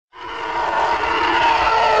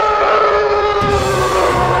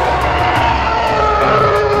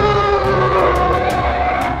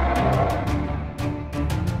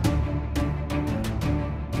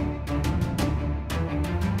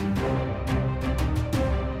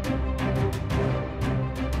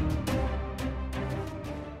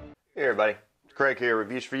Hey everybody, Craig here,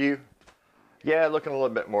 reviews for you. Yeah, looking a little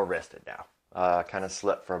bit more rested now. Kind of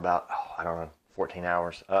slept for about, I don't know, 14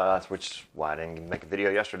 hours, which is why I didn't make a video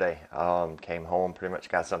yesterday. Came home, pretty much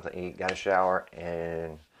got something to eat, got a shower,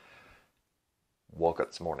 and woke up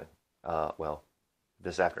this morning. Well,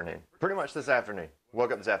 this afternoon. Pretty much this afternoon.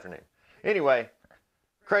 Woke up this afternoon. Anyway,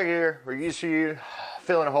 Craig here, reviews for you.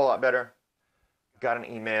 Feeling a whole lot better. Got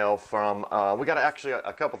an email from, we got actually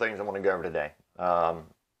a couple things I want to go over today.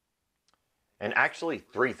 And actually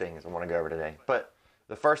 3 things I want to go over today. But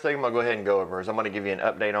the first thing I'm going to go ahead and go over is I'm going to give you an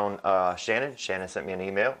update on Shannon. Shannon sent me an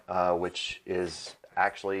email, which is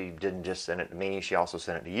actually didn't just send it to me. She also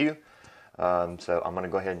sent it to you. So I'm going to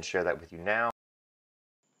go ahead and share that with you now.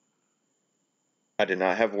 I did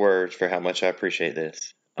not have words for how much I appreciate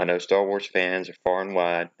this. I know Star Wars fans are far and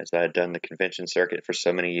wide as I had done the convention circuit for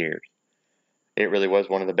so many years. It really was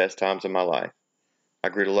one of the best times of my life. I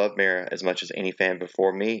grew to love Mara as much as any fan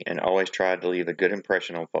before me and always tried to leave a good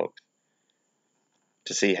impression on folks.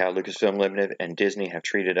 To see how Lucasfilm Limited and Disney have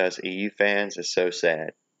treated us EU fans is so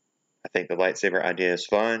sad. I think the lightsaber idea is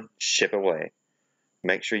fun. Ship away.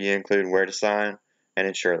 Make sure you include where to sign and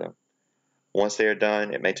insure them. Once they are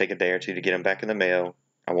done, it may take a day or 2 to get them back in the mail.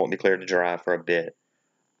 I won't be cleared to drive for a bit,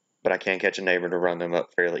 but I can catch a neighbor to run them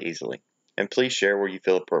up fairly easily. And please share where you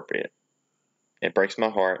feel appropriate. It breaks my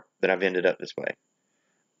heart that I've ended up this way.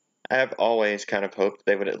 I have always kind of hoped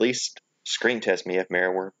they would at least screen test me if Mara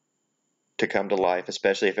were to come to life,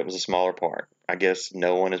 especially if it was a smaller part. I guess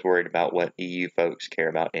no one is worried about what EU folks care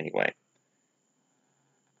about anyway.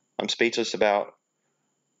 I'm speechless about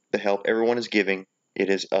the help everyone is giving. It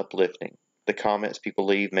is uplifting. The comments people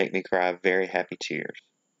leave make me cry very happy tears.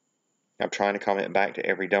 I'm trying to comment back to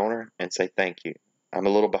every donor and say thank you. I'm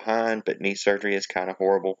a little behind, but knee surgery is kind of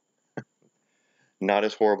horrible. Not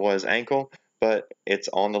as horrible as ankle, but it's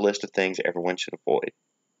on the list of things everyone should avoid.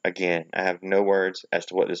 Again, I have no words as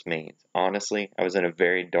to what this means. Honestly, I was in a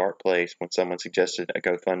very dark place when someone suggested a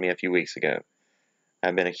GoFundMe a few weeks ago.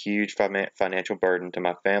 I've been a huge financial burden to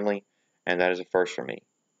my family, and that is a first for me.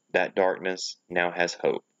 That darkness now has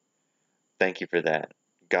hope. Thank you for that.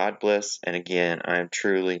 God bless, and again, I am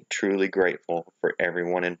truly, truly grateful for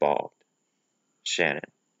everyone involved. Shannon.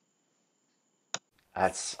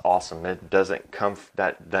 That's awesome. It doesn't come,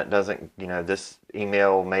 that doesn't, this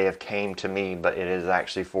email may have came to me, but it is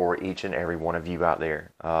actually for each and every one of you out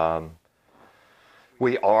there.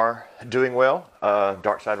 We are doing well.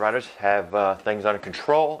 Dark Side Riders have things under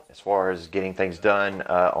control as far as getting things done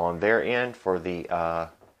on their end for the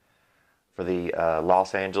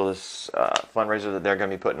Los Angeles fundraiser that they're going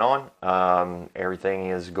to be putting on. Everything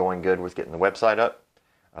is going good with getting the website up.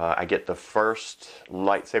 I get the first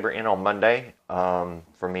lightsaber in on Monday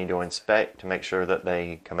for me to inspect to make sure that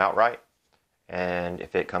they come out right. And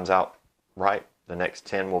if it comes out right, the next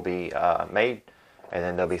 10 will be made and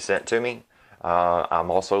then they'll be sent to me. I'm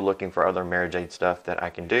also looking for other Mara Jade stuff that I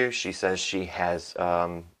can do. She says she has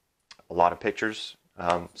a lot of pictures,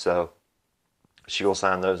 so she will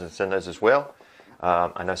sign those and send those as well.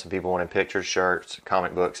 I know some people wanted pictures, shirts,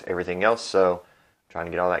 comic books, everything else, so trying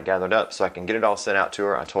to get all that gathered up so I can get it all sent out to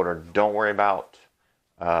her. I told her, don't worry about,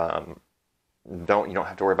 you don't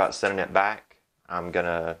have to worry about sending it back. I'm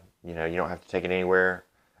gonna, you don't have to take it anywhere.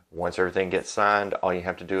 Once everything gets signed, all you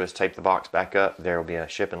have to do is tape the box back up. There will be a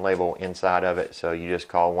shipping label inside of it. So you just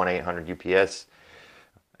call 1-800-UPS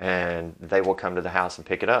and they will come to the house and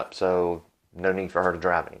pick it up. So no need for her to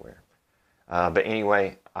drive anywhere. But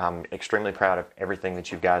anyway, I'm extremely proud of everything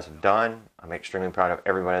that you guys have done. I'm extremely proud of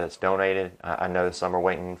everybody that's donated. I know some are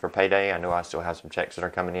waiting for payday. I know I still have some checks that are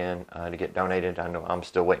coming in to get donated. I know I'm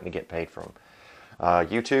still waiting to get paid from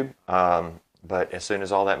YouTube. But as soon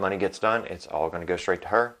as all that money gets done, it's all going to go straight to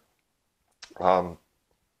her. I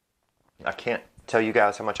can't tell you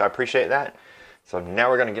guys how much I appreciate that. So now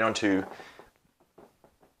we're going to get on to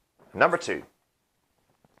number 2.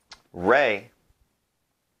 Rey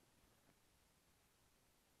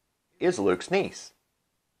is Luke's niece.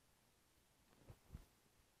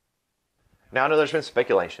 Now I know there's been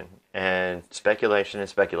speculation, and speculation is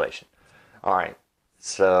speculation. Alright,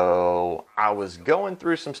 so I was going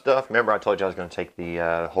through some stuff. Remember I told you I was going to take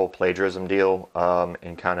the whole plagiarism deal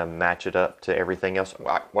and kind of match it up to everything else.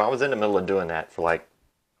 Well, I was in the middle of doing that for like,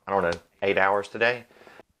 I don't know, 8 hours today.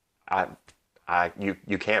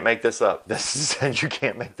 You can't make this up. You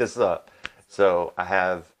can't make this up. So I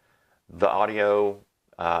have the audio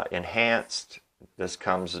enhanced. This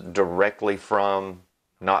comes directly from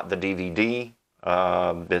not the DVD.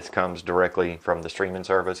 This comes directly from the streaming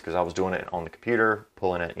service because I was doing it on the computer,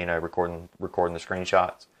 pulling it, recording the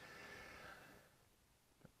screenshots.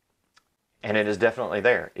 And it is definitely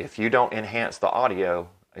there. If you don't enhance the audio,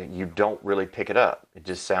 you don't really pick it up. It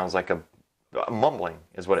just sounds like a mumbling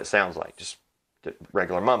is what it sounds like, just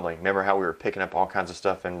regular mumbling. Remember how we were picking up all kinds of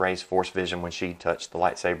stuff in Rey's Force Vision when she touched the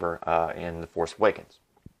lightsaber in The Force Awakens.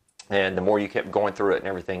 And the more you kept going through it and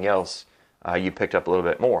everything else, you picked up a little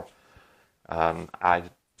bit more. It's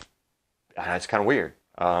kind of weird.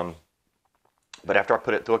 But after I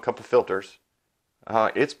put it through a couple filters,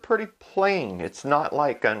 it's pretty plain. It's not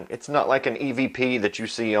like an EVP that you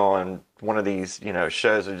see on one of these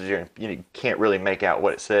shows that you can't really make out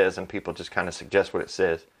what it says, and people just kind of suggest what it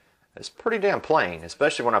says. It's pretty damn plain,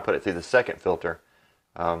 especially when I put it through the second filter.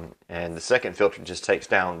 And the second filter just takes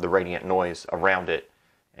down the radiant noise around it,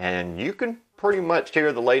 and you can pretty much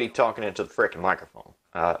hear the lady talking into the frickin' microphone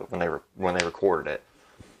when they recorded it.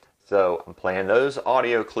 So I'm playing those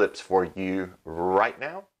audio clips for you right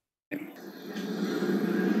now.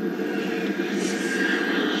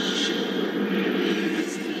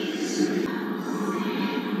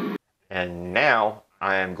 And now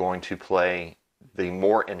I am going to play the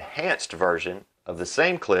more enhanced version of the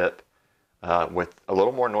same clip with a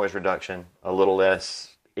little more noise reduction, a little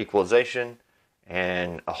less equalization,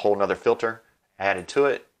 and a whole nother filter added to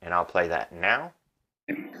it. And I'll play that now.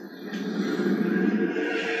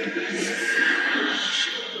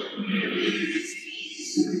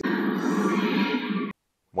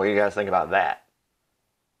 What do you guys think about that?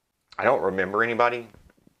 I don't remember anybody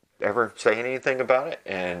ever saying anything about it,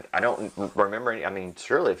 and I don't remember any. I mean,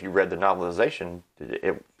 surely if you read the novelization,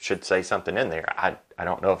 it should say something in there. I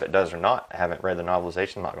don't know if it does or not. I haven't read the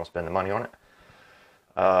novelization. I'm not going to spend the money on it.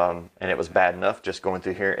 And it was bad enough just going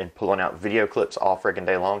through here and pulling out video clips all freaking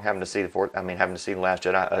day long, having to see the Last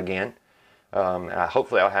Jedi again.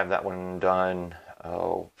 Hopefully I'll have that one done.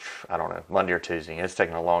 I don't know, Monday or Tuesday. It's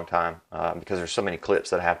taking a long time because there's so many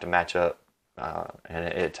clips that I have to match up, and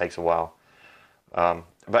it takes a while.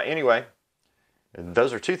 But anyway,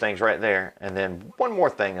 those are two things right there. And then one more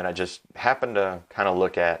thing that I just happened to kind of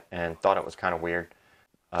look at and thought it was kind of weird.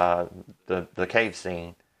 The cave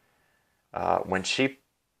scene. When she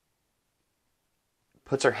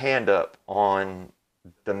puts her hand up on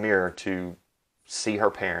the mirror to see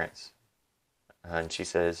her parents, and she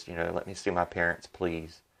says, let me see my parents,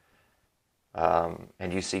 please.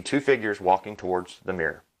 And you see two figures walking towards the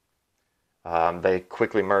mirror. They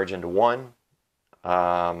quickly merge into one.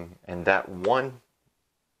 And that one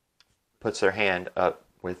puts their hand up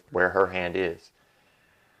with where her hand is.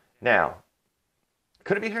 Now,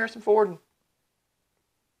 could it be Harrison Ford?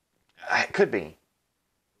 It could be.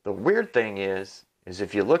 The weird thing is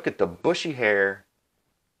if you look at the bushy hair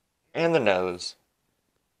and the nose,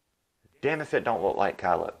 damn if it don't look like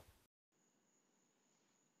Kylo.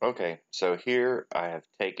 Okay, so here I have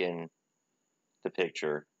taken the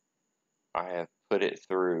picture. I have put it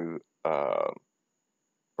through a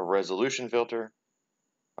resolution filter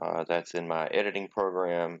that's in my editing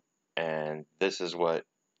program, and this is what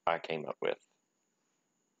I came up with.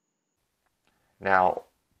 Now,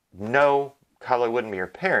 no, Kylo wouldn't be her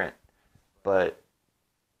parent, but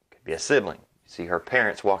it could be a sibling. You see her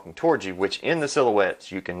parents walking towards you, which in the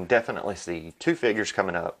silhouettes you can definitely see two figures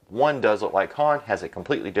coming up. One does look like Han, has a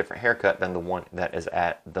completely different haircut than the one that is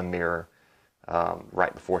at the mirror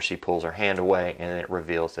right before she pulls her hand away, and it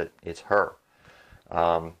reveals that it's her.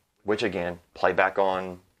 Which again, play back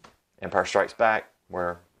on Empire Strikes Back,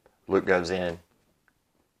 where Luke goes in,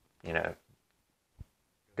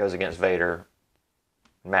 goes against Vader,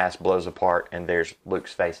 mask blows apart, and there's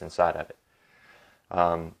Luke's face inside of it.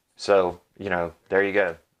 So, there you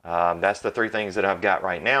go. That's the three things that I've got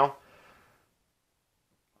right now.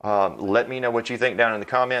 Let me know what you think down in the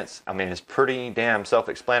comments. I mean, it's pretty damn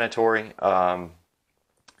self-explanatory.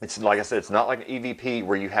 It's like I said, it's not like an EVP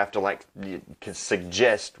where you have to you can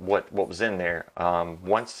suggest what was in there.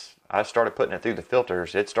 Once I started putting it through the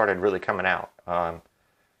filters, it started really coming out.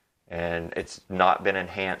 And it's not been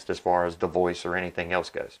enhanced as far as the voice or anything else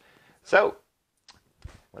goes. So,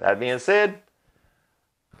 with that being said,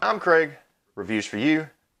 I'm Craig, Reviews for You,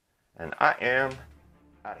 and I am